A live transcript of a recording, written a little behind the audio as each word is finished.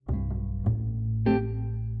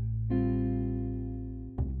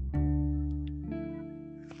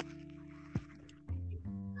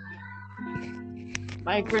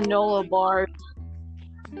My granola bar.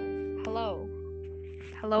 Hello.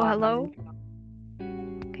 Hello.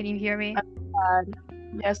 Can you hear me? Sad.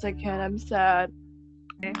 Yes, I can. I'm sad.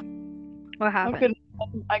 What happened?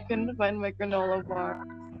 I couldn't find my granola bar.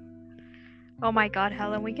 Oh my god,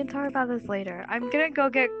 Helen, we can talk about this later. I'm gonna go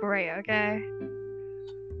get Gray, okay?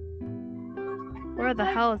 Where the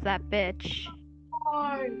hell is that bitch?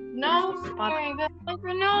 No, sorry, that's my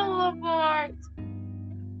granola bar.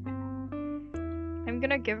 I'm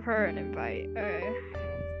gonna give her an invite. Okay.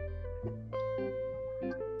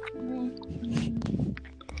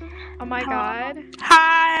 Oh my god.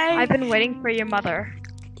 Hi. I've been waiting for your mother.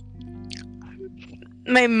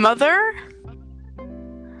 My mother?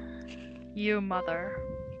 You mother.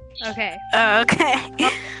 Okay. Okay.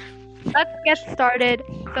 Let's get started.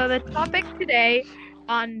 So the topic today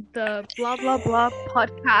on the blah blah blah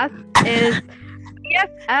podcast is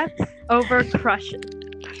BFF'S over crushes.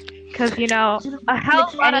 Because, you know, a hell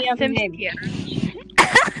of a lot of Sims here.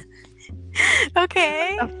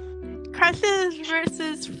 Okay. Crushes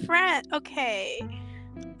versus friend. Okay.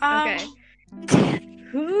 Okay.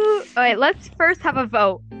 Alright, let's first have a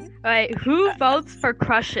vote. Alright, who votes for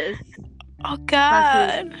crushes? Oh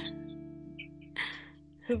God.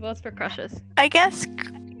 Who votes for crushes? I guess.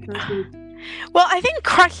 Well, I think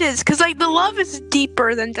crushes, because like the love is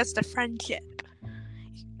deeper than just a friendship.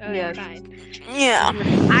 Okay, Yes. fine. Yeah.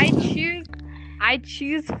 I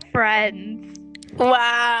choose friends.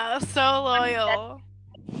 Wow. So loyal.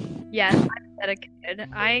 Yes, I'm dedicated.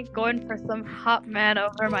 I ain't going for some hot man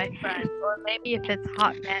over my friend. Or maybe if it's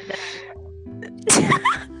hot man, then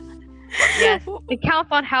yes. It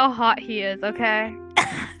counts on how hot he is, okay?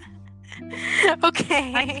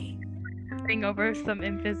 Okay. Bring over some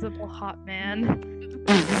invisible hot man.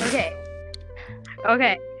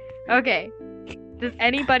 Okay. Does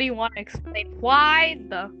anybody want to explain why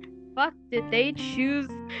the fuck did they choose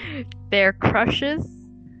their crushes?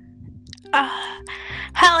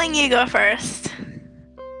 Helen, you go first.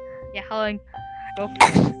 Yeah, Helen, go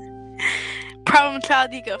first. Problem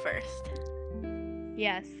child, you go first.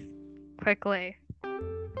 Yes, quickly.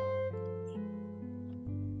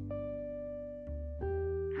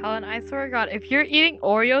 Helen, I swear to God, if you're eating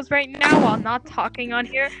Oreos right now while not talking on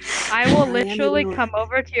here, I will literally come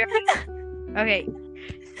over to your... Okay,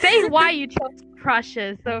 say why you chose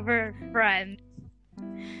crushes over friends.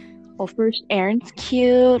 Well, first, Aaron's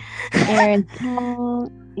cute. Aaron's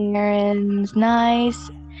tall. Aaron's nice.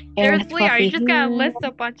 Aaron's Seriously, are you just hair. gonna list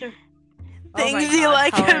a bunch of Things you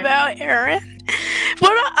like Helen. about Aaron?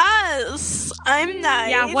 What about us? I'm nice.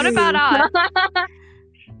 Yeah, what about us?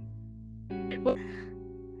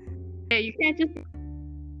 Yeah, you can't just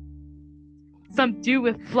some dude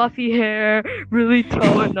with fluffy hair, really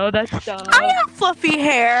tall and all that stuff. I have fluffy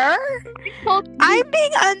hair. I'm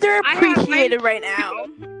being underappreciated right now.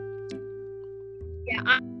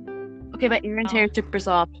 Yeah. Okay, but Aaron's hair is super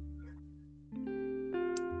soft.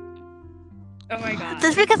 Oh my god.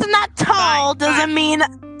 Just because I'm not tall doesn't mean.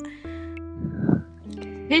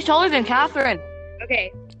 He's taller than Catherine.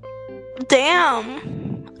 Okay.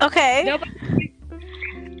 Damn. Okay. Nobody.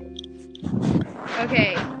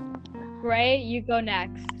 Okay. Gray, you go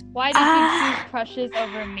next. Why did you choose crushes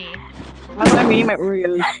over me? I'm eating my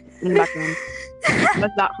Oreos in the background.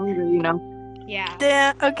 That's not hungry, you know. Yeah.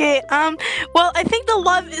 Damn. Okay. Well, I think the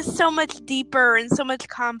love is so much deeper and so much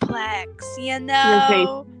complex. You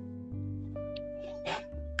know.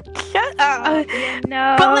 Shut up.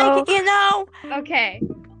 No. But like, you know. Okay.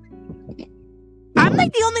 I'm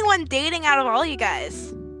like the only one dating out of all you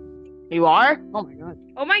guys. You are? Oh my god.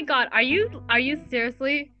 Oh my god, are you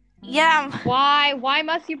seriously? Yeah. Why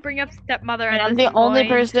must you bring up stepmother And at I'm this the only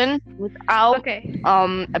point? person without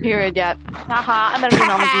a period yet. Haha, I'm better than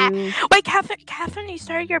all of you. Wait, Catherine, you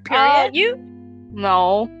started your period? You?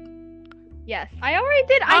 No. Yes, I already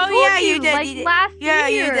did. I told you did. Like You did. last Yeah,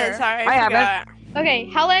 year. you did. Sorry, I I forgot. Okay,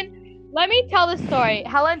 Helen, let me tell the story.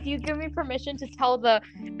 Helen, do you give me permission to tell the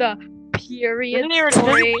period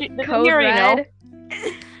story code red?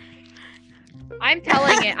 I'm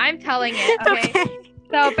telling it. Okay.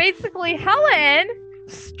 So basically, Helen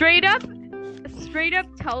straight up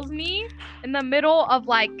tells me in the middle of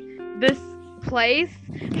like this place.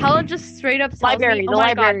 Helen just straight up tells me, "Oh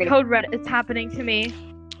my god, code red, it's happening to me."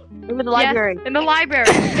 In the library. Yes, in the library.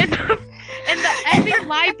 In the ending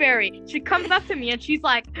library. She comes up to me and she's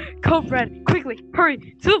like, "Code red, quickly, hurry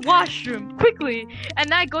to the washroom, quickly." And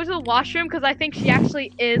then I go to the washroom because I think she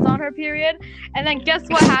actually is on her period. And then guess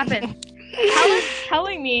what happens? Helen's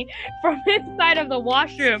telling me from inside of the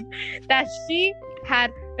washroom that she had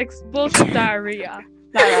explosive diarrhea.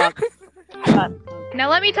 Shut up. Now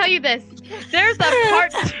let me tell you this. There's a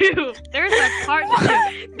part 2. There's a part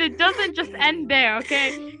 2. It doesn't just end there,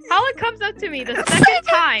 okay? Helen comes up to me the second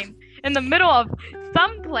time in the middle of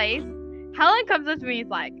some place. Helen comes up to me and is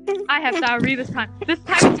like, I have diarrhea this time. This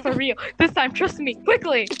time it's for real. This time, trust me,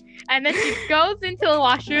 quickly. And then she goes into the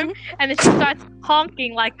washroom and then she starts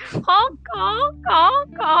honking like, honk, honk,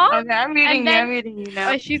 honk, honk. Okay, I'm muting you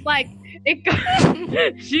now. She's like,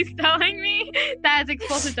 she's telling me that it's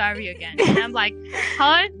explosive diarrhea again. And I'm like,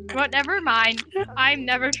 Helen, never mind. I'm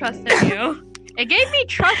never trusting you. It gave me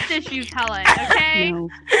trust issues, Helen, okay? No.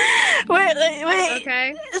 Wait.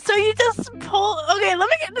 Okay? So you just pull... Okay, let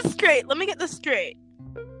me get this straight.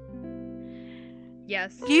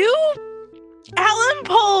 Yes. Helen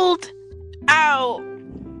pulled out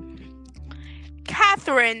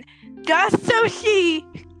Catherine just so she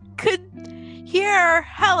could hear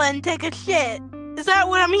Helen take a shit. Is that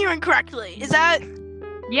what I'm hearing correctly? Is that...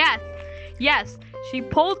 Yes. She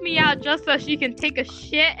pulled me out just so she can take a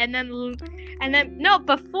shit and then no,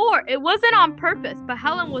 before it wasn't on purpose, but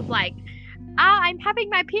Helen was like, I'm having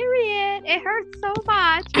my period, it hurts so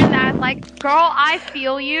much, and I'm like, girl, I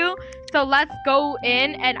feel you, so let's go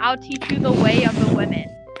in and I'll teach you the way of the women,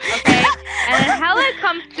 okay? And then Helen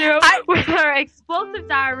comes through with her explosive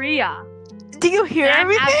diarrhea. Do you hear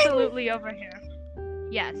everything? I'm absolutely over here.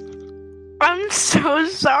 Yes. I'm so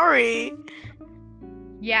sorry.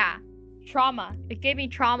 Yeah. Trauma. It gave me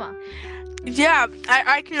trauma. Yeah,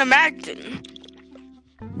 I can imagine.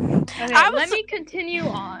 Okay, let me continue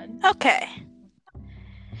on. Okay.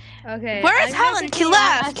 Okay. Where is Helen? She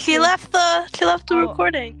left. She left the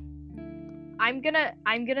recording. I'm gonna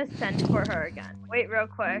send for her again. Wait, real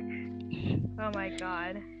quick. Oh my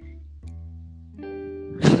god.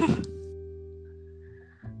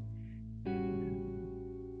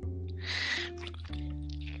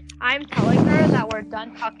 I'm telling her that we're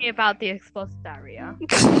done talking about the explosive diarrhea.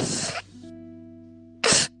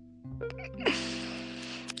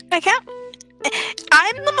 I can't.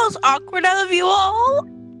 I'm the most awkward out of you all.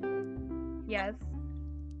 Yes.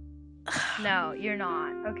 No, you're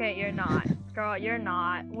not. Okay, you're not. Girl, you're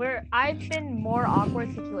not. I've been in more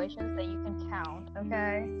awkward situations that you can count,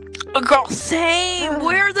 okay? Girl, same.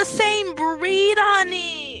 We're the same breed,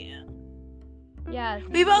 honey. Yes.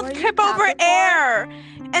 We both trip over air.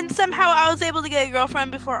 And somehow I was able to get a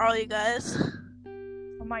girlfriend before all you guys.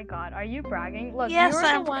 Oh my god, are you bragging? Look, yes,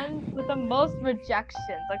 you're the one with the most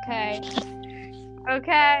rejections, okay?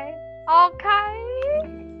 Okay?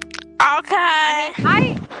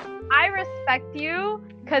 I respect you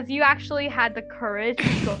because you actually had the courage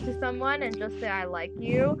to go to someone and just say I like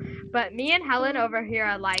you. But me and Helen over here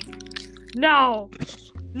are like, no.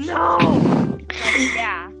 Like,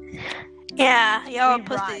 yeah. Yeah, y'all are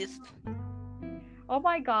pussies. Oh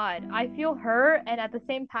my god, I feel hurt and at the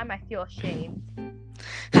same time I feel ashamed.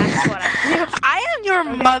 That's what I feel. I am your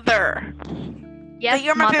mother. Yes, but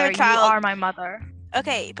you're my favorite child. You are my mother.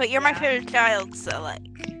 Okay, but you're my favorite child, so like.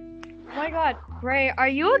 Oh my god, Ray, are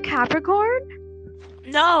you a Capricorn?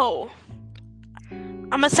 No.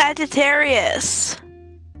 I'm a Sagittarius.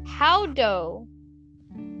 How though?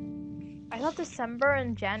 I thought December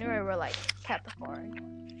and January were like Capricorn.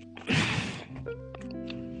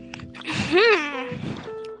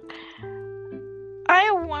 I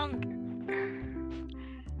want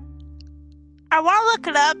to look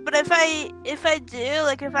it up, but if I do,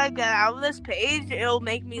 like if I get out of this page, it'll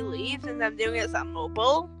make me leave since I'm doing it on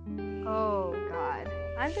mobile. Oh god,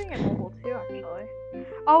 I'm doing it mobile too, actually.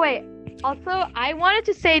 Oh wait, also I wanted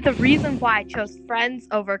to say the reason why I chose friends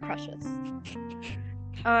over crushes.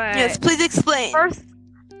 Alright. Yes, please explain.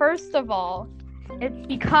 First of all, it's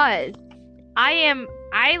because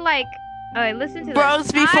listen to Bros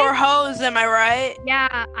this. before hoes, am I right?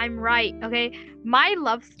 Yeah, I'm right. Okay, my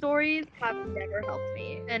love stories have never helped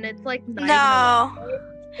me, and it's like no.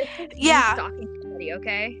 It's yeah. Stalking somebody,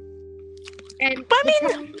 okay? And but the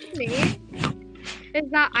problem with me is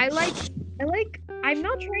that I'm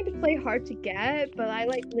not trying to play hard to get, but I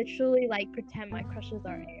literally pretend my crushes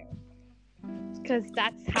are here, because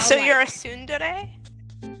that's how. So you're a tsundere?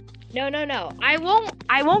 No. I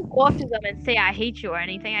won't go up to them and say I hate you or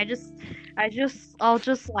anything. I'll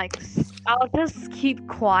just keep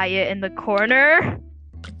quiet in the corner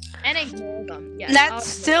and ignore them. Yes, that's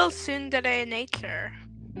still tsundere nature.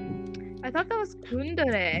 I thought that was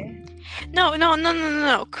kundere. No.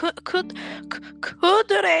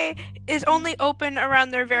 Kundere is only open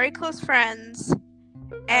around their very close friends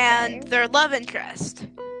and their love interest.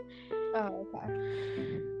 Oh, okay.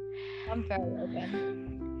 I'm very open.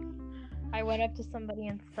 I went up to somebody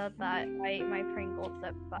and said that I ate my Pringles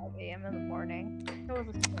at 5 a.m. in the morning. It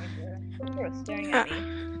was a stranger. They were staring at me.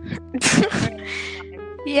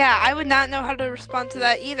 Yeah, I would not know how to respond to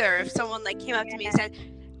that either if someone like came up to me and said,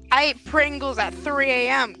 I ate Pringles at 3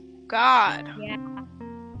 a.m. God. Yeah.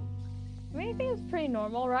 I mean, I think it's pretty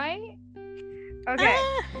normal, right? Okay.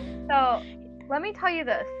 So, let me tell you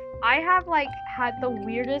this. I have like had the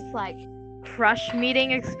weirdest like crush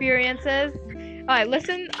meeting experiences. Alright,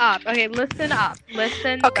 listen up. Okay, listen up.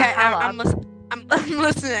 Listen. Okay, I'm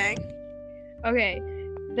listening. Okay,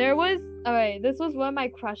 this was one of my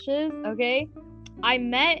crushes. Okay, I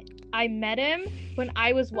met him when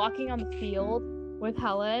I was walking on the field with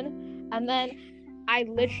Helen, and then I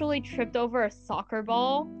literally tripped over a soccer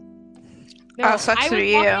ball. No, sucks for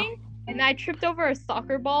you. And I tripped over a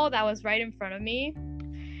soccer ball that was right in front of me,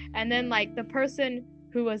 and then like the person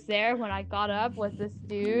who was there when I got up was this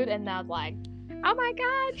dude, and I was like, oh my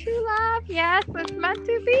god, true love, yes, it's meant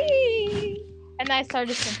to be. And I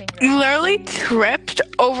started thinking. You literally tripped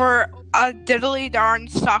over a diddly darn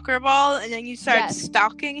soccer ball, and then you started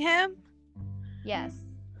stalking him? Yes.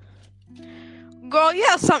 Girl, you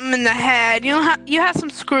have something in the head. You have some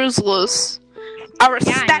screws loose. I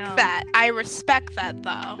respect that. I respect that,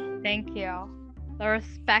 though. Thank you. The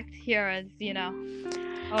respect here is,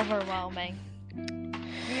 overwhelming.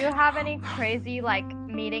 Do you have any crazy, like,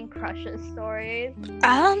 meeting crushes stories?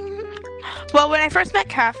 Well, when I first met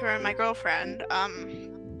Catherine, my girlfriend,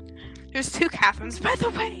 there's two Catherines, by the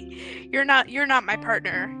way. You're not my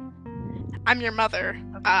partner. I'm your mother.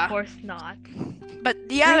 Of course not. But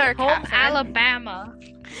the other home Catherine... Alabama.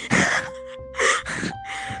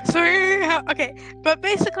 Okay, but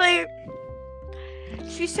basically,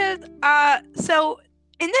 she said, so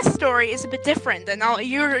in this story is a bit different than all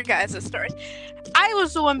your guys' stories. I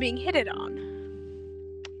was the one being hit on.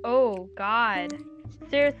 Oh, God.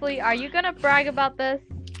 Seriously, are you gonna brag about this?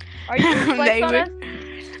 Are you gonna flex on us?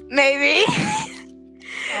 Maybe.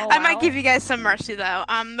 Oh, I might give you guys some mercy, though.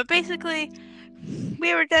 But basically,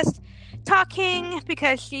 we were just talking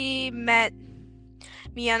because she met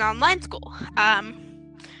me in online school.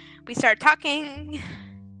 We started talking,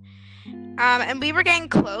 and we were getting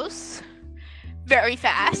close very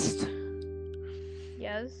fast.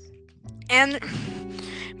 Yes. And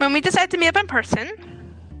when we decided to meet up in person,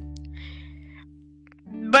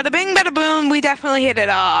 bada bing, bada boom, we definitely hit it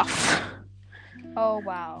off. Oh,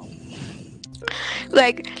 wow.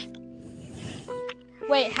 Like,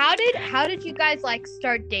 wait, how did you guys like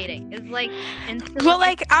start dating? Is like instantly... Well,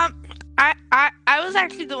 like, I was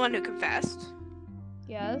actually the one who confessed.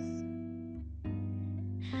 Yes.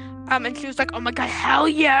 And she was like, "Oh my god, hell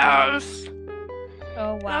yes!"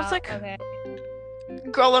 Oh wow. And I was like, okay.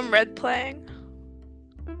 Girl, I'm red playing.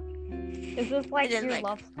 Is this like your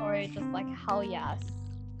love story? Just like hell yes.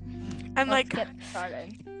 And Let's get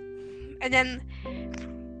started. And then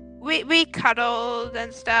we cuddled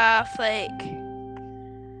and stuff, like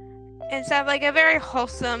a very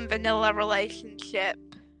wholesome vanilla relationship.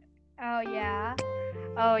 Oh yeah.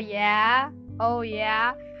 Oh yeah. Oh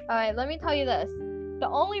yeah. Alright, let me tell you this. The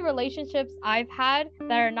only relationships I've had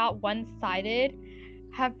that are not one-sided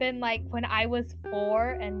have been like when I was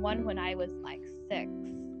 4 and one when I was like 6.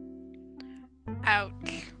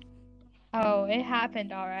 Ouch. Oh, it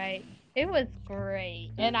happened alright. It was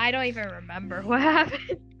great. And I don't even remember what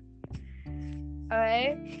happened.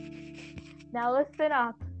 Okay. Now listen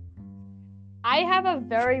up. I have a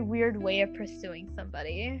very weird way of pursuing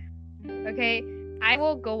somebody. Okay? I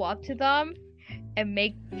will go up to them and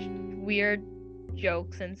make weird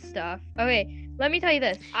jokes and stuff. Okay, let me tell you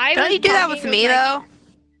this. Don't you do that with me, though?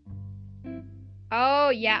 Oh,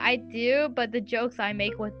 yeah, I do, but the jokes I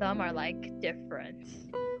make with them are, like, different.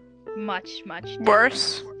 Much different.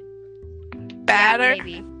 Worse? Badder? Yeah,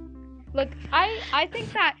 maybe. Look, I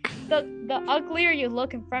think that the uglier you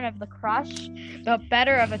look in front of the crush, the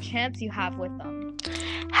better of a chance you have with them.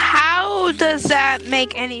 How does that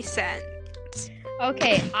make any sense?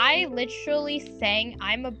 Okay, I literally sang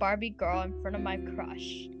I'm a Barbie girl in front of my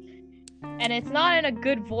crush. And it's not in a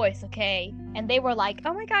good voice, okay? And they were like,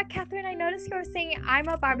 oh my god, Catherine, I noticed you were singing I'm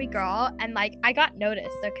a Barbie girl. And like, I got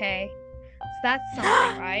noticed, okay? So that's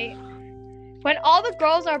something, right? When all the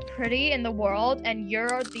girls are pretty in the world and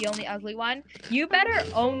you're the only ugly one, you better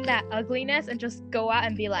own that ugliness and just go out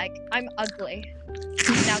and be like, I'm ugly.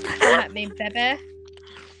 Now come at me, baby.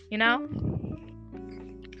 You know?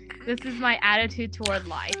 This is my attitude toward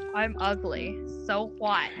life. I'm ugly. So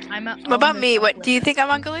what? What about me? What, do you think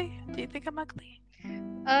I'm ugly? Do you think I'm ugly?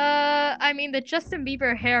 I mean, the Justin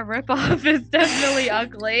Bieber hair ripoff is definitely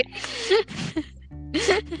ugly.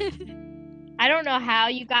 I don't know how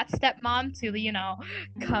you got stepmom to,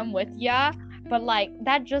 come with ya, but like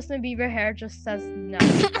that Justin Bieber hair just says no.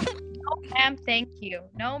 No, ma'am, thank you.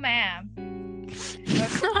 No, ma'am.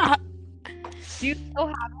 You so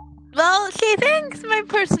have. Well, she thinks my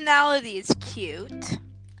personality is cute.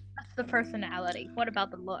 That's the personality. What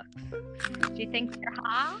about the looks? Do you think you're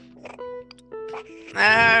hot?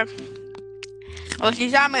 Well, she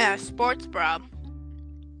saw me in a sports bra.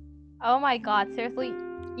 Oh my god, seriously?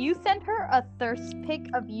 You sent her a thirst pic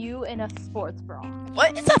of you in a sports bra.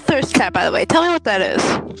 What is a thirst trap, by the way? Tell me what that is.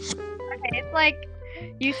 Okay, it's like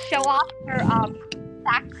you show off your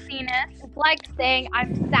sexiness. It's like saying,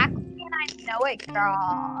 I'm sexy and I know it,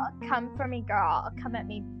 girl. Come for me, girl. Come at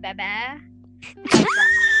me, baby.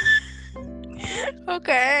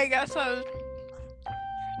 Okay, I guess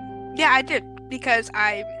yeah, I did, because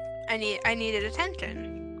I needed attention.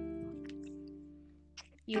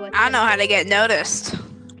 I know how to get noticed.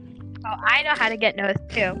 Oh, I know how to get noticed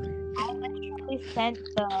too. I literally sent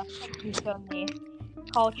the pic you showed me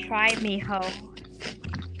called Try Me Ho.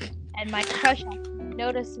 And my crush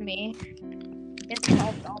noticed me. It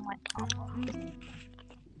solved all my problems.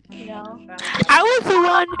 I was the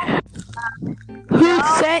one who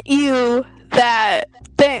sent you that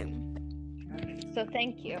thing. So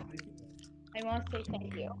thank you. I want to say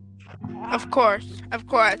thank you. Of course.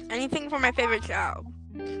 Anything for my favorite child.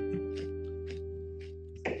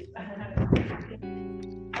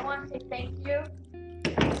 I want to say thank you.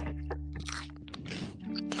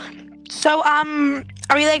 So, are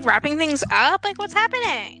we like wrapping things up? Like, what's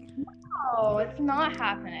happening? No, it's not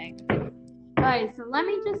happening. Alright, so let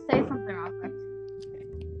me just say something real quick.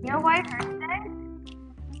 You know why I heard today?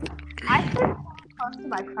 I stood really close to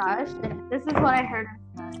my crush, and this is what I heard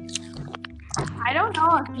him say. I don't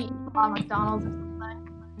know if he eats a lot of McDonald's or something,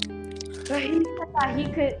 but he said that he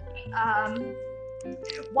could eat,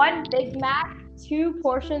 1 Big Mac, 2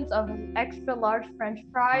 portions of extra large French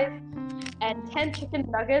fries, and 10 chicken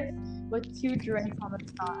nuggets with 2 drinks on the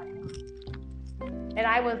side. And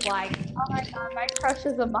I was like, oh my god, my crush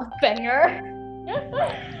is a mukbanger.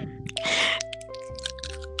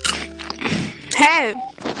 Hey.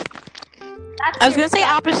 I was gonna say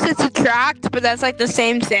opposites attract, but that's like the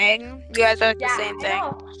same thing. You guys are like the same thing.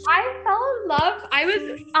 I fell in love. I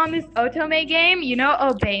was on this Otome game. You know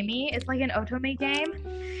Obey Me? It's like an Otome game.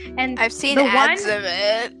 And I've seen ads of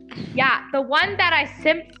it. Yeah, the one that I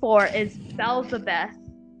simped for is Beelzebeth.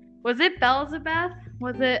 Was it Beelzebeth?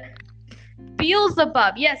 Was it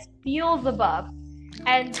Beelzebub? Yes, Beelzebub.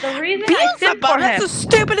 And the reason I simped for him... That's the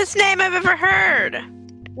stupidest name I've ever heard.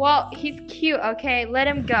 Well, he's cute, okay? Let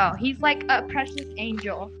him go. He's like a precious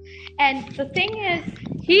angel. And the thing is,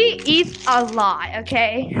 he eats a lot,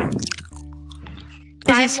 okay?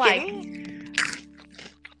 Is he skinny?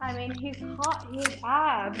 I mean, he's hot. He has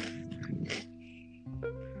abs.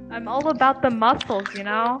 I'm all about the muscles, you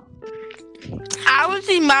know? I would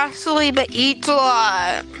say muscly, but eats a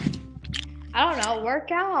lot. I don't know.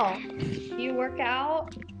 Work out. Do you work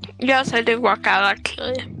out? Yes, I do work out,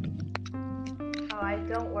 actually. Oh, I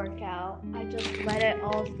don't work out. I just let it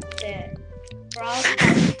all sit. For all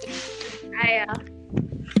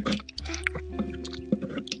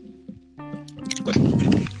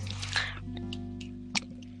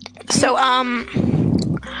So,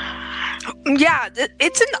 yeah,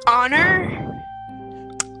 it's an honor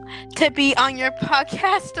to be on your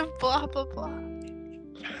podcast of blah, blah, blah.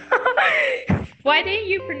 Why didn't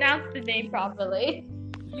you pronounce the name properly?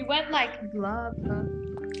 You went like blah, blah,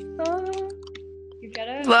 blah. You get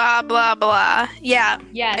it? Blah, blah, blah. Yeah.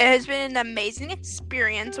 Yes. It has been an amazing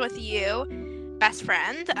experience with you, best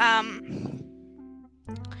friend.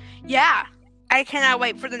 Yeah. I cannot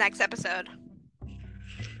wait for the next episode.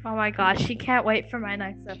 Oh my gosh, she can't wait for my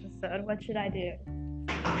next episode. What should I do?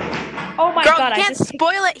 Oh my god, you can't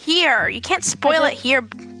spoil it here. You can't spoil it here.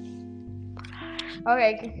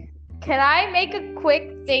 Okay, can I make a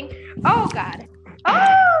quick thing? Oh god.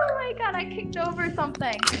 Oh my god, I kicked over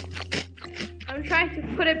something. I'm trying to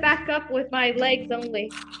put it back up with my legs only.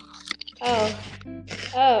 Oh,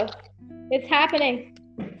 it's happening.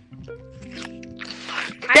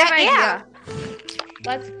 I have an idea.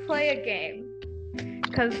 Let's play a game.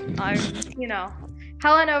 Because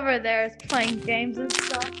Helen over there is playing games and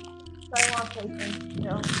stuff. So I want to play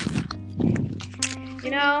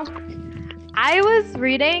things, I was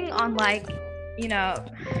reading on,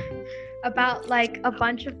 about, a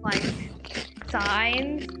bunch of,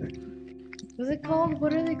 signs. What's it called?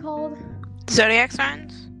 What are they called? Zodiac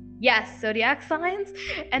signs? Yes, zodiac signs.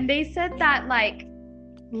 And they said that,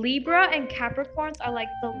 Libra and Capricorns are,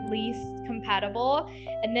 the least compatible.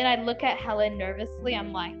 And then I look at Helen nervously.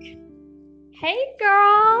 I'm like, Hey,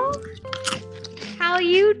 girl. How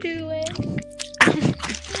you doing?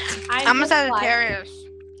 I'm a Sagittarius.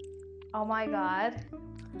 Oh my god.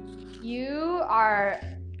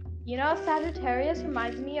 Sagittarius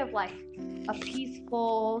reminds me of like a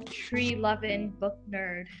peaceful, tree-loving book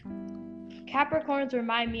nerd. Capricorns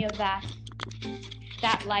remind me of that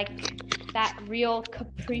real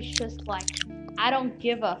capricious, like, I don't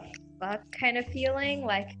give a fuck kind of feeling,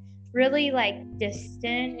 like really like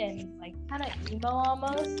distant and like kind of emo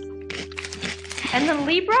almost. And then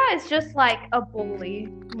Libra is just like a bully.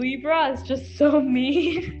 Libra is just so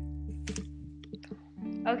mean.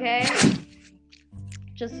 Okay?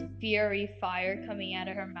 Just fury fire coming out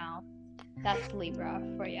of her mouth. That's Libra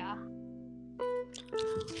for ya.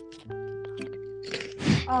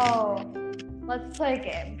 Oh, let's play a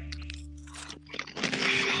game.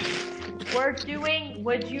 We're doing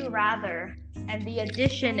Would You Rather, and the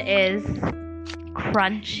addition is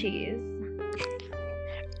crunchies.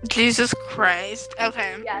 Jesus Christ.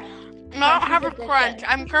 Okay. Yes. I don't have a crunch.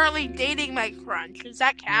 I'm currently dating my crunch. Does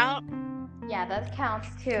that count? Yeah, that counts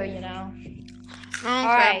too, you know. Okay.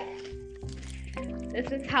 Alright.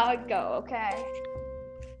 This is how it go, okay?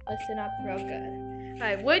 Listen up real good.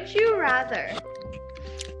 Alright, would you rather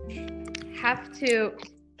have to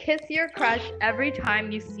kiss your crush every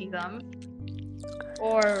time you see them?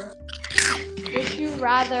 Or would you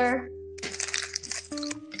rather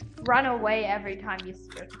run away every time you see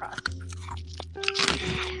your crush?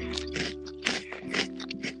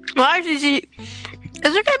 Well, actually,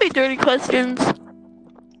 is there gonna be dirty questions?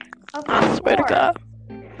 Okay, I swear to God.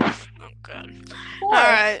 Oh God.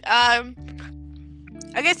 Alright, I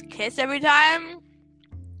guess kiss every time.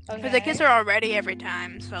 Because I kiss her already every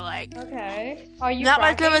time, so like. Okay. Are you not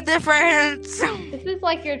much of a difference. This is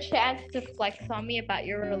like your chance to flex on me about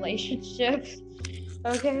your relationship.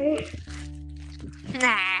 Okay.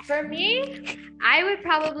 Nah. For me, I would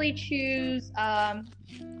probably choose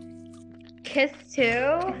kiss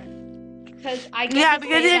too. Because I get yeah,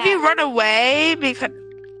 because if you run away, because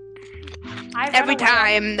every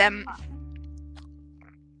time, then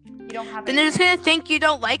you don't have. Then they're just gonna think you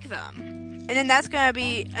don't like them, and then that's gonna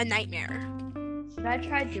be a nightmare. Should I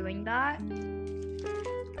try doing that?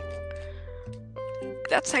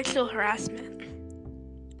 That's sexual harassment.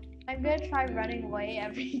 I'm gonna try running away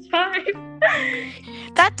every time.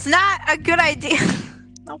 That's not a good idea.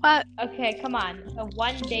 What? Okay, come on. A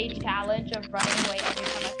 1-day challenge of running away every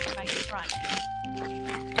time I see my front.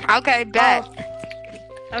 Okay, bet.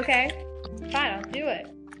 Oh. Okay, fine, I'll do it.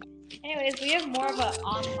 Anyways, we have more of an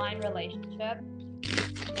online relationship.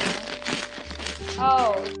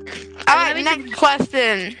 Oh. Alright, next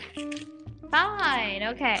question. Fine,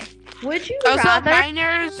 okay. Would you also, rather...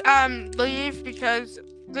 minors, leave because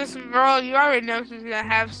this girl, you already know she's gonna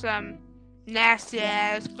have some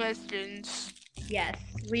nasty-ass questions. Yes,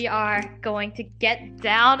 we are going to get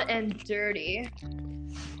down and dirty.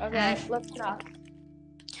 Okay, let's go.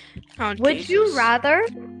 Oh, would Jesus. you rather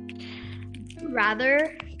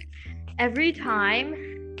every time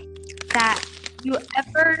that you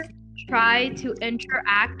ever try to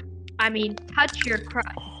touch your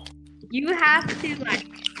crush, you have to like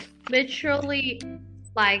literally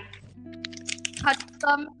like touch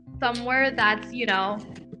them somewhere that's, you know,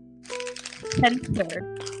 censored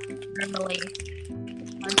normally.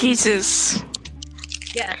 Jesus.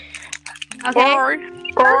 Yeah. Okay.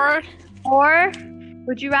 Or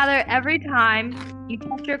would you rather every time you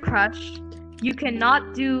touch your crush, you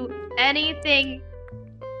cannot do anything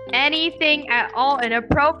at all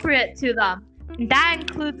inappropriate to them? That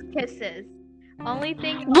includes kisses. Only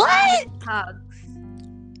thing what? is hugs.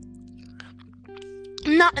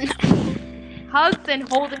 No. Hugs and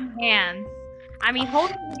holding hands. I mean,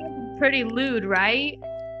 holding hands is pretty lewd, right?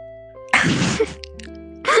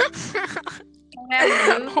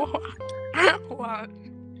 What?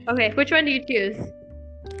 Okay, which one do you choose?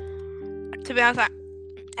 To be honest,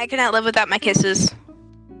 I cannot live without my kisses.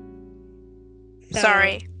 So,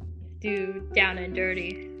 sorry. Do down and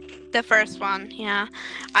dirty. The first one, yeah.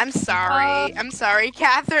 I'm sorry. I'm sorry,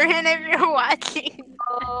 Catherine, if you're watching.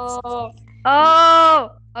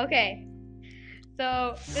 Oh. Okay.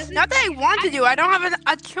 So this is not that I want to do. I don't have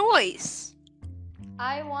a choice.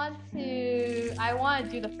 I want to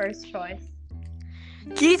do the first choice.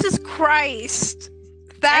 Jesus Christ.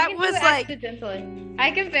 That was like accidentally.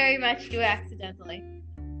 I can very much do it accidentally.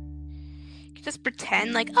 You just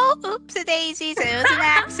pretend like, oh, oops-a-daisy, so it was an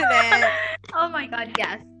accident. Oh my God,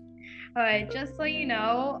 yes. Alright, just so you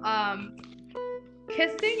know,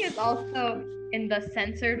 kissing is also in the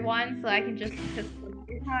censored one, so I can just kiss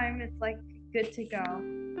every time. It's like good to go.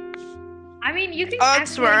 I mean, you can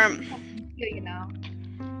actually, you know.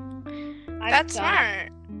 That's smart.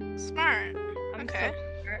 Smart. I'm Okay. so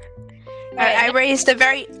smart. I raised a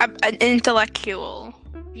very an intellectual.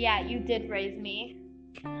 Yeah, you did raise me.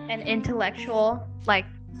 An intellectual, like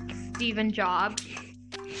Stephen Jobs.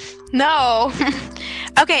 No.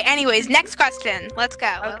 Okay, anyways, next question. Let's go.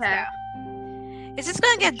 Okay. Let's go. Is this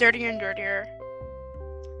gonna get dirtier and dirtier?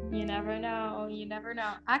 You never know. You never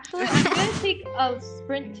know. Actually, I'm gonna take a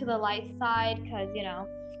sprint to the light side because,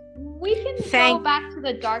 we can go back to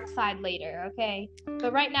the dark side later, okay?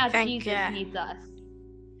 But right now, Jesus needs us.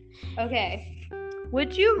 Okay.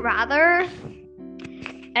 Would you rather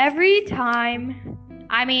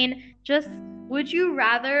would you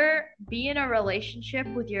rather be in a relationship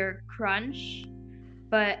with your crush,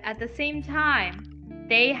 but at the same time,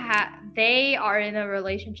 they are in a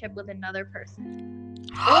relationship with another person?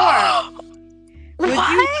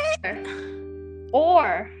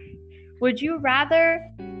 Or would you rather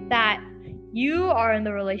that you are in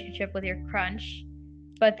the relationship with your crush,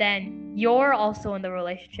 but then you're also in the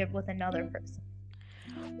relationship with another person?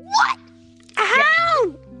 What?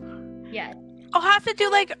 How? Yes. I'll have to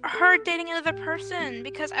do like her dating another person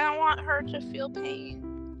because I don't want her to feel pain.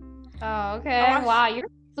 Oh, okay. Wow, you're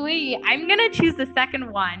sweet. I'm gonna choose the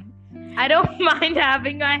second one. I don't mind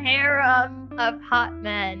having a harem of hot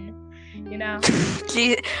men,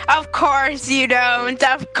 Gee, of course you don't.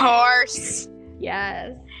 Of course.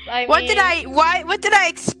 Yes. What did I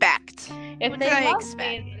expect? If they love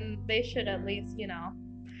me, they should at least,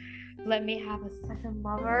 let me have a second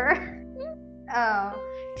lover.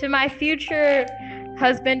 To my future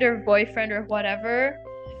husband or boyfriend or whatever,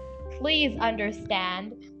 please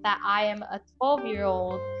understand that I am a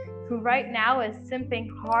 12-year-old who right now is simping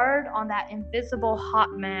hard on that invisible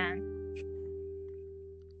hot man.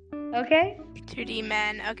 Okay? 2D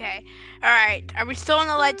men. Okay. All right. Are we still on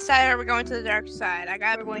the light side or are we going to the dark side? I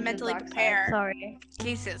gotta mentally prepare. Sorry.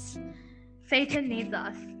 Jesus. Satan needs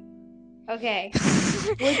us. Okay.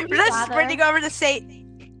 We're just sprinting over to Satan.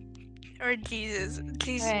 Or Jesus.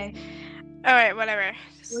 Okay. All right. Whatever.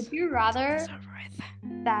 Would you rather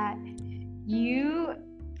that you,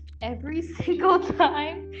 every single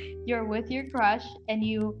time you're with your crush and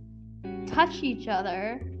you touch each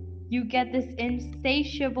other, you get this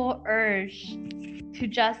insatiable urge to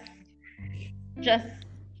just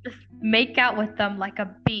make out with them like a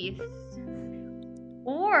beast?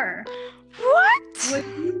 Or what? Would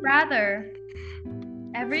you rather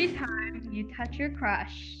every time you touch your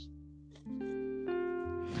crush, every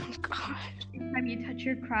time you touch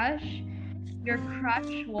your crush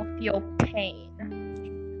will feel pain?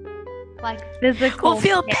 Like physical will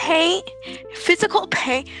feel pain? Physical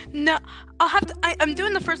pain? No, I'll have to. I'm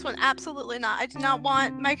doing the first one. Absolutely not. I don't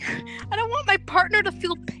want my partner to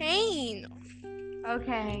feel pain.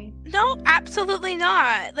 Okay. No, absolutely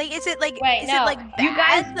not. Like, is it like? Wait, is no. it like bad? You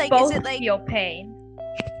guys like, both is it like feel pain?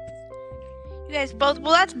 You guys both.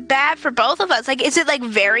 Well, that's bad for both of us. Like, is it like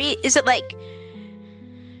very? Is it like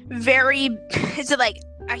very? Is it like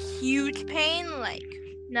a huge pain? Like.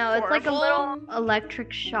 No, it's like a little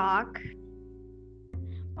electric shock.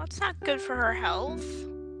 Well, it's not good for her health.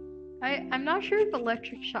 I'm not sure if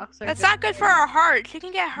electric shocks are That's not good for her heart. She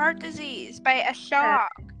can get heart disease by a shock.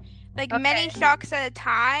 Like many shocks at a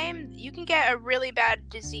time, you can get a really bad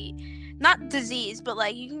disease. Not disease, but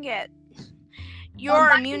like you can get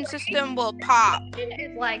your immune system will pop.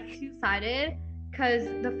 It's like two-sided because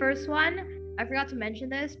the first one, I forgot to mention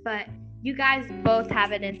this, but you guys both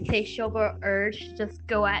have an insatiable urge to just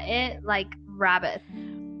go at it like rabbits.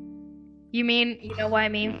 You know what I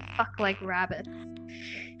mean? Fuck like rabbits.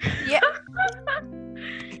 Yeah.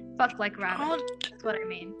 Fuck like rabbits. That's what I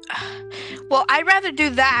mean. Well, I'd rather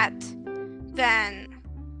do that than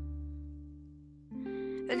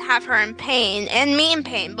have her in pain and me in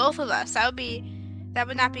pain, both of us. That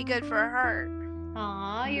would not be good for her.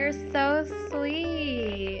 Aw, you're so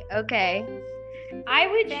sweet. Okay. I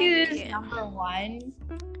would choose number one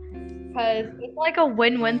because it's like a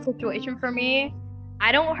win-win situation for me.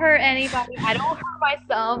 I don't hurt anybody. I don't hurt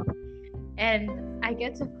myself. And I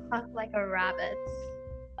get to fuck like a rabbit.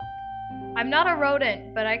 I'm not a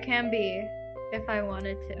rodent, but I can be if I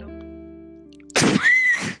wanted to.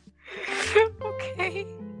 Okay.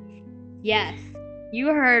 Yes. You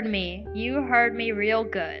heard me. You heard me real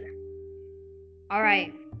good. All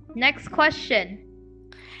right. Next question.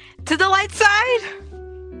 To the light side?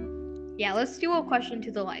 Yeah, let's do a question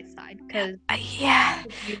to the light side, because... yeah.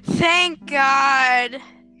 Thank God.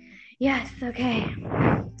 Yes, okay.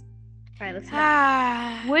 Alright, let's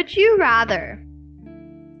go. Would you rather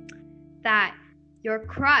that your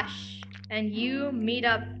crush and you meet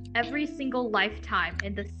up every single lifetime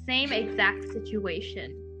in the same exact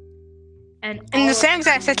situation, and in the same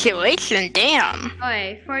exact situation. Damn.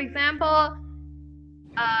 Okay, for example,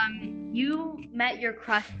 you met your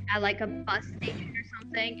crush at like a bus station or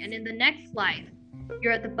something, and in the next life,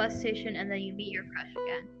 you're at the bus station and then you meet your crush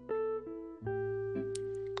again.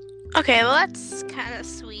 Okay, well that's kind of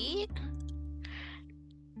sweet.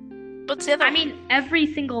 What's the other? I mean,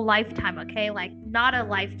 every single lifetime, okay? Like, not a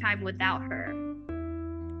lifetime without her.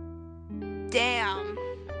 Damn.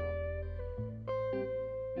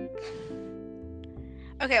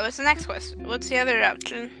 Okay, what's the next question? What's the other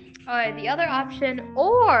option? Alright, the other option,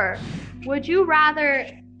 or would you rather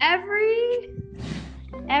every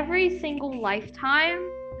single lifetime,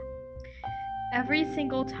 every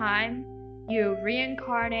single time you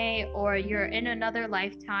reincarnate or you're in another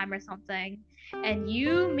lifetime or something, and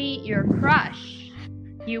you meet your crush,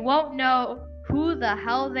 you won't know who the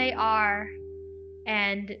hell they are,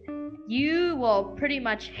 and you will pretty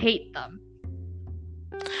much hate them.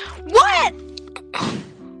 What?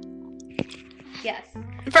 Yes.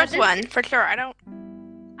 First one, for sure. I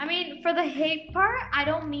mean, for the hate part, I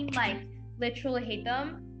don't mean like literally hate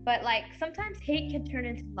them, but like sometimes hate can turn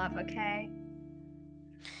into love, okay?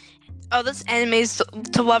 Oh, this enemies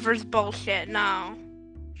to lovers bullshit. No.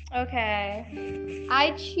 Okay.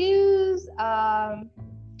 I choose the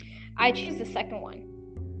second one.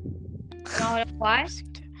 You know why?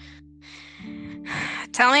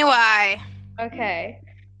 Tell me why. Okay.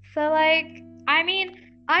 So like, I mean,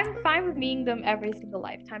 I'm fine with meeting them every single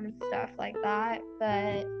lifetime and stuff like that,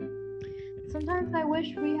 but sometimes I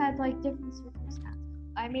wish we had like different circumstances.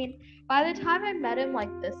 I mean, by the time I met him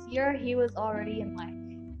like this year, he was already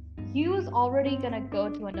gonna go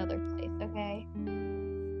to another place, okay?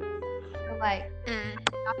 So, like, I'm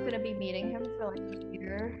not gonna be meeting him for like a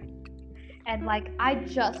year. And like, I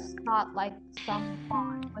just got like some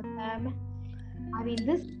bond with him. I mean,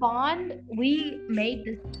 we made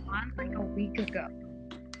this bond like a week ago.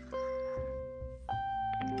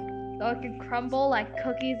 So it can crumble like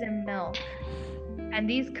cookies and milk. And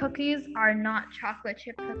these cookies are not chocolate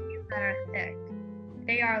chip cookies that are thick.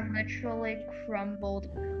 They are literally crumbled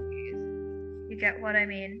cookies. You get what I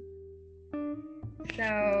mean?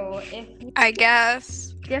 So I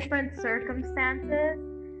guess different circumstances,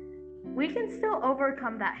 we can still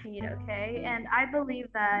overcome that hate, okay? And I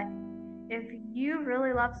believe that if you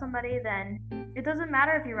really love somebody, then it doesn't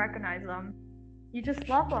matter if you recognize them. You just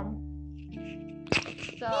love them.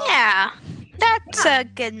 So, yeah, that's a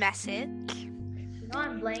good message.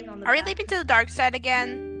 I'm laying on the Are we leaping to the dark side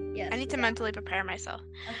again? Yes. I need to mentally prepare myself.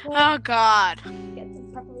 Okay. Oh, God. Get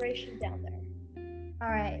some preparation down there.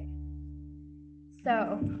 Alright.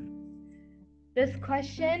 So, this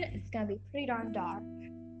question is going to be pretty darn dark.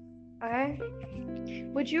 Okay?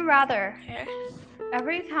 Would you rather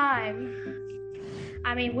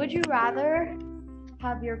would you rather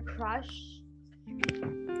have your crush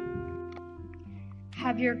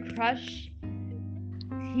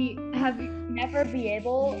never be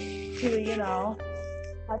able to,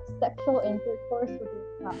 have sexual intercourse with your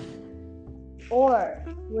crush? Or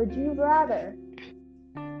would you rather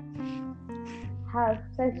have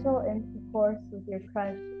sexual intercourse with your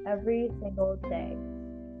crush every single day?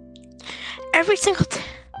 Every single day?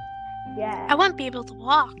 Yeah. I wouldn't be able to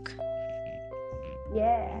walk.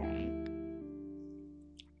 Yeah.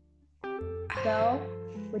 So,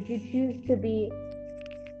 would you choose to be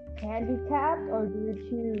handicapped or do you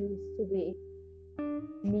choose to be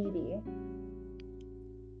needy?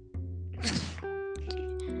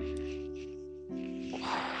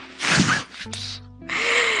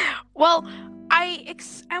 Well, I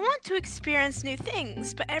want to experience new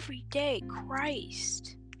things, but every day,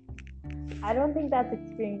 Christ. I don't think that's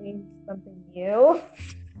experiencing something new.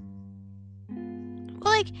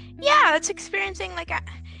 Well, it's experiencing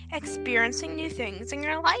new things in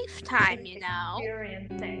your lifetime,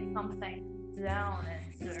 Experiencing something down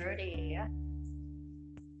and dirty.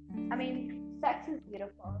 I mean, sex is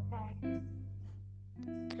beautiful, okay?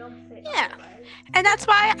 Don't say otherwise. And that's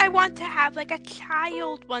why I want to have a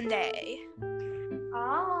child one day.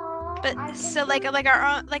 Oh. But so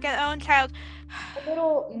our own child. A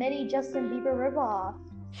little mini Justin Bieber ripoff.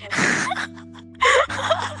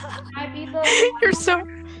 You're so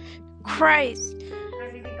Christ.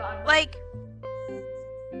 Oh God.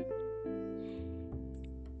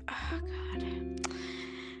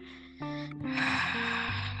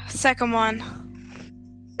 Second one.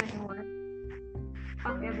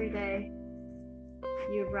 Fuck every day.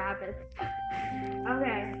 You rabbit.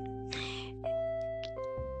 Okay.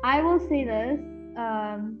 I will say this.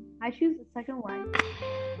 I choose the second one.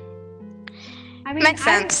 I mean, makes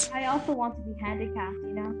sense. I also want to be handicapped,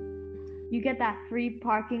 You get that free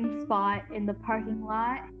parking spot in the parking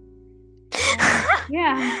lot.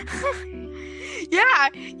 Yeah.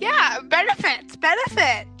 Yeah, benefits.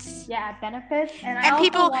 Yeah, benefits, and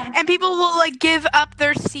people will like give up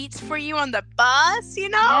their seats for you on the bus, you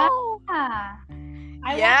know?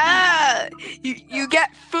 Yeah. You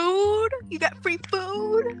get food. You get free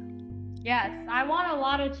food. Yes, I want a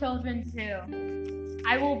lot of children too.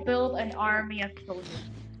 I will build an army of children.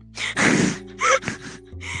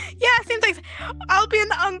 Yeah, seems like I'll be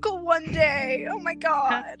an uncle one day. Oh my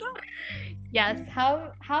god. Yes.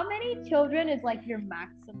 How many children is like your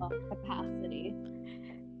maximum capacity?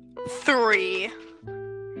 3.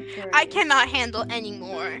 I cannot handle any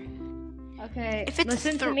more. Okay.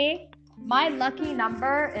 Listen to me. My lucky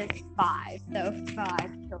number is 5. So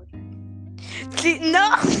 5 children.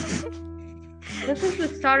 No. This is the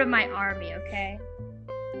start of my army, okay?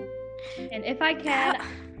 And if I can,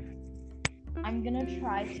 I'm gonna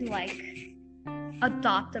try to like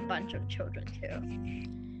adopt a bunch of children too.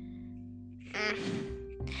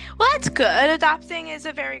 Well, that's good. Adopting is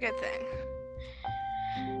a very good thing.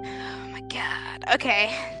 Oh my god.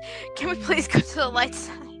 Okay. Can we please go to the light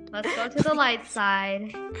side? Let's go to the light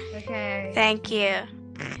side. Okay. Thank you.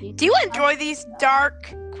 Do you enjoy these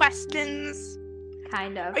dark questions?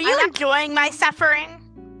 Kind of. Are you enjoying my suffering?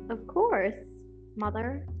 Of course,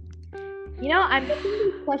 mother. You know, I'm making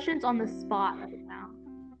these questions on the spot right now.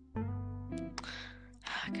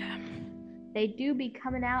 Okay. They do be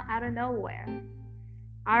coming out of nowhere.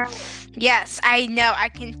 Alright. Yes, I know. I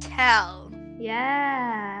can tell.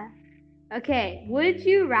 Yeah. Okay, would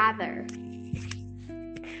you rather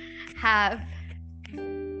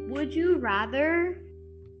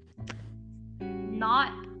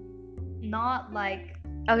not like,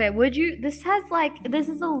 okay, this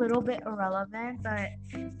is a little bit irrelevant, but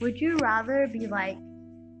would you rather be like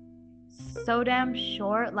so damn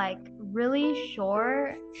short, like really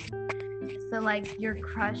short, so like your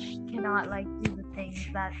crush cannot like do the things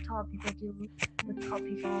that tall people do with tall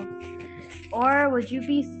people, or would you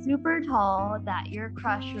be super tall that your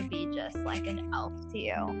crush would be just like an elf to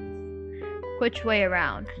you? Which way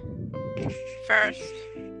around? First.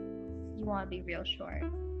 You want to be real short.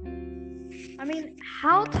 I mean,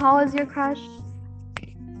 how tall is your crush?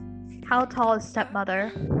 How tall is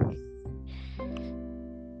stepmother?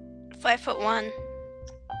 5'1".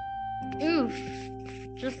 Oof.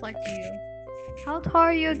 Just like you. How tall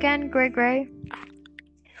are you again, Gray?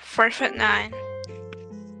 4'9".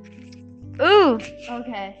 Ooh.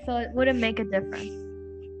 Okay, so it wouldn't make a difference.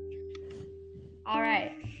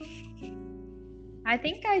 Alright. I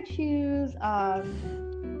think I choose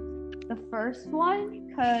the first one,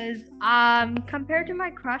 because compared to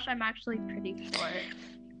my crush, I'm actually pretty short.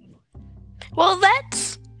 Well,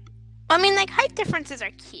 like height differences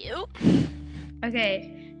are cute.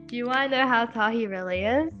 Okay, do you want to know how tall he really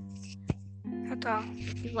is? How tall?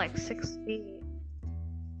 He's like 6 feet.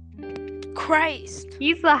 Christ.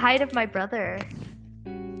 He's the height of my brother.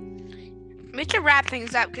 We should wrap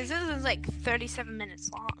things up because this is like 37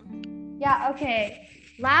 minutes long. Yeah, okay.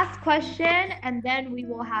 Last question, and then we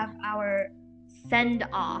will have our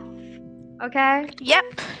send-off. Okay?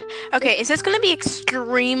 Yep. Okay, is this going to be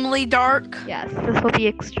extremely dark? Yes, this will be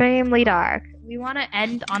extremely dark. We want to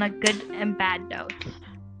end on a good and bad note.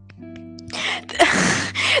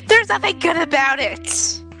 There's nothing good about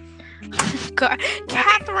it. God.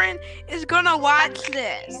 Catherine is going to watch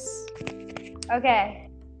this. Okay.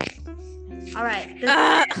 All right.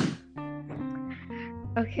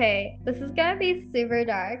 Okay, this is gonna be super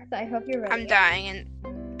dark, so I hope you're ready. I'm dying.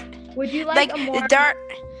 Would you like a more dark?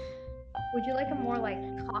 Would you like a more like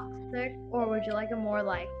toxic, or would you like a more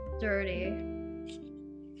like dirty?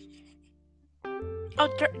 Oh,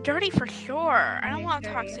 dirty for sure. I don't want a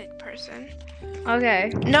toxic person.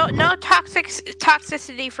 Okay. No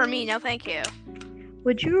toxicity for me. No, thank you.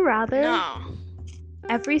 Would you rather? No.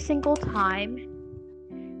 Every single time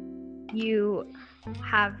you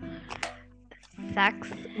have sex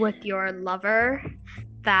with your lover,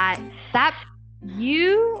 that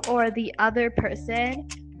you or the other person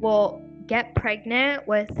will get pregnant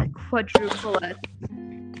with quadruplets?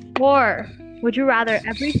 Or would you rather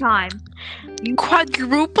every time you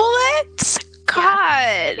quadruplets?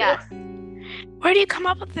 God. Yes. Where do you come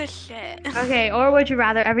up with this shit? Okay, or would you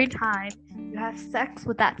rather every time you have sex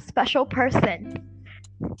with that special person,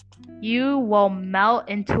 you will melt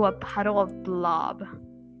into a puddle of blob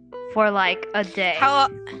for like a day?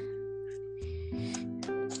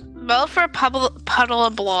 Well, for a puddle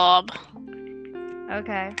of blob.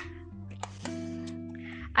 Okay.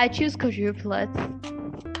 I choose quadruplets.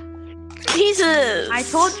 Jesus. I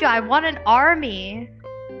told you I want an army.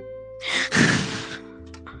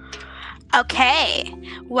 Okay.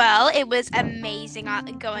 Well, it was amazing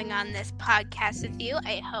going on this podcast with you.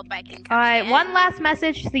 I hope I can come All right, again. one last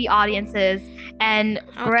message to the audiences. And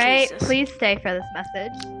Gray, Jesus. please stay for this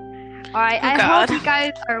message. All right, I God. hope you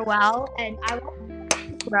guys are well, and I will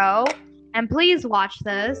grow. And please watch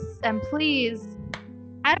this. And please,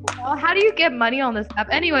 I don't know, how do you get money on this app?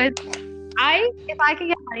 Anyways, if I can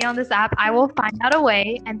get money on this app, I will find out a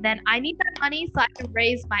way. And then I need that money so I can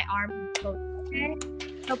raise my arm. Okay?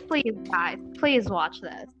 So please, guys, please watch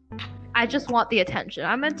this. I just want the attention.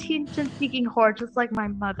 I'm a attention-seeking whore, just like my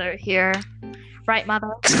mother here. Right,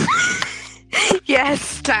 mother?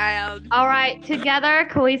 Yes, child. All right, together.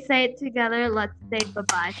 Can we say it together? Let's say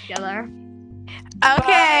bye-bye together.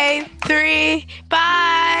 Okay. Bye. 3.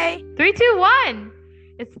 Bye. 3, 2, 1.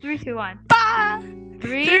 It's 3, 2, 1. Bye.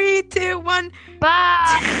 3, 2, 1.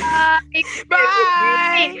 Bye.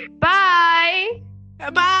 Bye. Bye.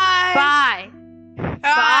 Bye. Bye.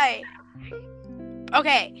 Bye.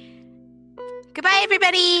 Okay. Goodbye,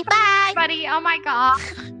 everybody. Bye. Everybody, oh my god.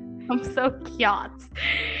 I'm so cute.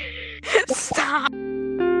 Stop.